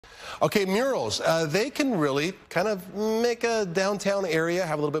Okay, murals, they can really kind of make a downtown area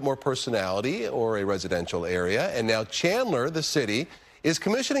have a little bit more personality, or a residential area. And now Chandler, the city, is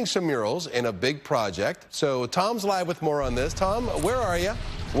commissioning some murals in a big project. So Tom's live with more on this. Tom, where are you?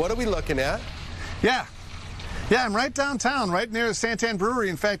 What are we looking at? Yeah, I'm right downtown, right near the SanTan Brewery.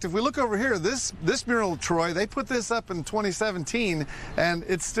 In fact, if we look over here, this mural, Troy, they put this up in 2017, and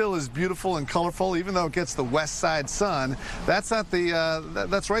it still is beautiful and colorful, even though it gets the west side sun. That's not the,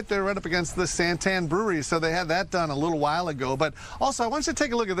 that's right there, right up against the SanTan Brewery. So they had that done a little while ago. But also, I want you to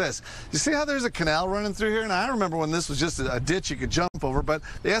take a look at this. You see how there's a canal running through here? And I remember when this was just a ditch you could jump over, but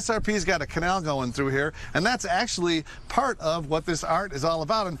the SRP's got a canal going through here, and that's actually part of what this art is all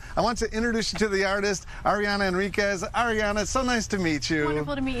about. And I want to introduce you to the artist, Ariana Enriquez. Ariana, it's so nice to meet you.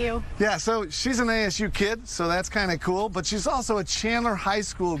 Wonderful to meet you. Yeah, so she's an ASU kid, so that's kind of cool, but she's also a Chandler High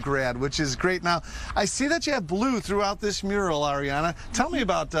School grad, which is great. Now, I see that you have blue throughout this mural, Ariana. Tell me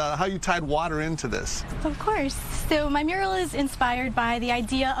about how you tied water into this. Of course. So my mural is inspired by the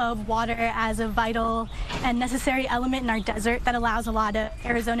idea of water as a vital and necessary element in our desert that allows a lot of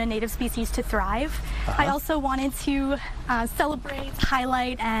Arizona native species to thrive. I also wanted to celebrate,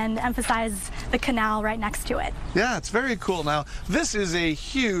 highlight, and emphasize the canal right next to it. Yeah, it's very cool. Now, this is a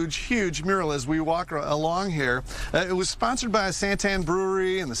huge, huge mural as we walk along here. It was sponsored by SanTan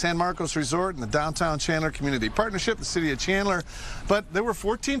Brewery and the San Marcos Resort and the Downtown Chandler Community Partnership, the City of Chandler. But there were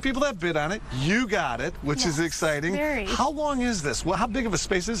 14 people that bid on it. You got it, which is exciting. Very. How long is this? Well, how big of a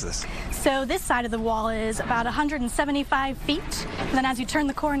space is this? So this side of the wall is about 175 feet. And then as you turn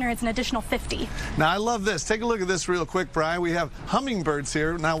the corner, it's an additional 50. Now, I love this. Take a look at this real quick, Brian. We have hummingbirds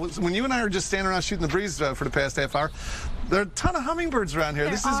here. Now, when you and I were just standing around shooting the breeze for the past half hour, there are a ton of hummingbirds around here.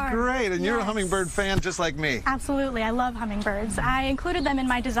 This is great, and you're a hummingbird fan just like me. Absolutely, I love hummingbirds. I included them in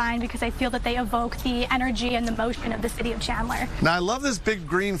my design because I feel that they evoke the energy and the motion of the city of Chandler. Now, I love this big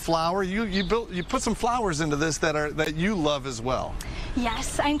green flower. You put some flowers into this that you love as well.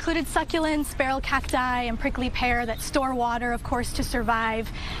 Yes, I included succulents, barrel cacti, and prickly pear that store water, of course, to survive.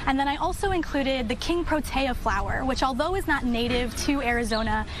 And then I also included the King Protea flower, which although is not native to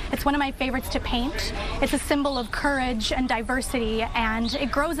Arizona, it's one of my favorites to paint. It's a symbol of courage and diversity, and it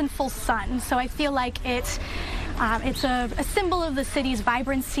grows in full sun. So I feel like it's a symbol of the city's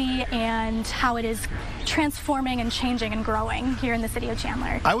vibrancy and how it is transforming and changing and growing here in the city of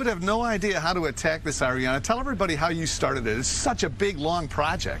Chandler. I would have no idea how to attack this, Ariana. Tell everybody how you started it. It's such a big, long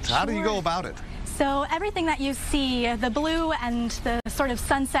project. How do you go about it? So everything that you see, the blue and the sort of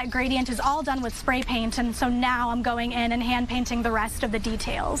sunset gradient, is all done with spray paint, and so now I'm going in and hand painting the rest of the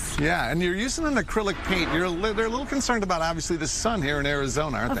details. Yeah, and you're using an acrylic paint. They're a little concerned about, obviously, the sun here in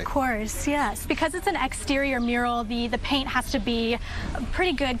Arizona, aren't they? Of course, yes. Because it's an exterior mural, the paint has to be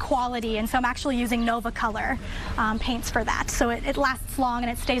pretty good quality, and so I'm actually using Nova Color paints for that. So it lasts long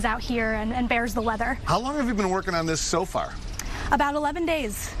and it stays out here and bears the weather. How long have you been working on this so far? About 11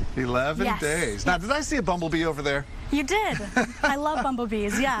 days. 11 yes. days. Now, did I see a bumblebee over there? You did. I love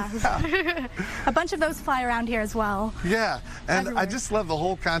bumblebees, yeah. A bunch of those fly around here as well. Yeah, and everywhere. I just love the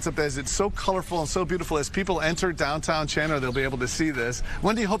whole concept as it's so colorful and so beautiful. As people enter downtown Chandler, they'll be able to see this.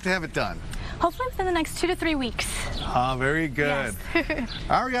 When do you hope to have it done? Hopefully within the next 2 to 3 weeks. Oh, very good. Yes.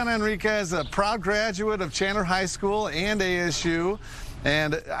 Ariana Enriquez, a proud graduate of Chandler High School and ASU.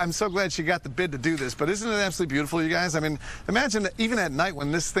 And I'm so glad she got the bid to do this. But isn't it absolutely beautiful, you guys? I mean, imagine that even at night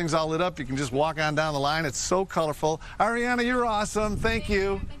when this thing's all lit up, you can just walk on down the line. It's so colorful. Ariana, you're awesome. Thank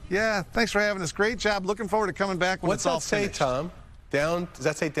you. Yeah, thanks for having us. Great job. Looking forward to coming back when it's all finished. What's that say, Tom? Does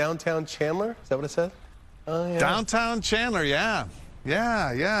that say Downtown Chandler? Is that what it says? Oh, yeah. Downtown Chandler, yeah.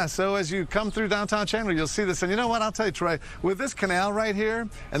 Yeah. So as you come through downtown Chandler, you'll see this. And you know what? I'll tell you, Troy, with this canal right here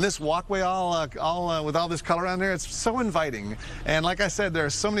and this walkway with all this color on there, it's so inviting. And like I said, there are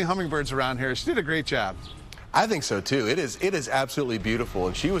so many hummingbirds around here. She did a great job. I think so, too. It is absolutely beautiful.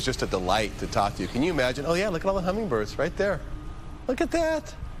 And she was just a delight to talk to you. Can you imagine? Oh, yeah, look at all the hummingbirds right there. Look at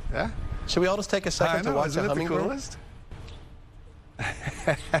that. Yeah. Should we all just take a second to watch the hummingbird? The coolest?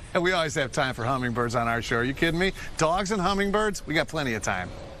 We always have time for hummingbirds on our show. Are you kidding me? Dogs and hummingbirds, we got plenty of time.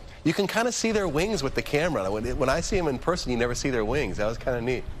 You can kind of see their wings with the camera. When I see them in person, you never see their wings. That was kind of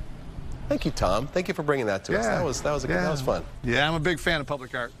neat. Thank you, Tom. Thank you for bringing that to us. That was fun. Yeah, I'm a big fan of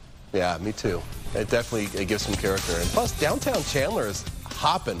public art. Yeah, me too. It definitely gives some character. And plus, downtown Chandler is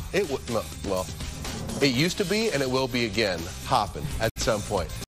hopping. It used to be, and it will be again, hopping at some point.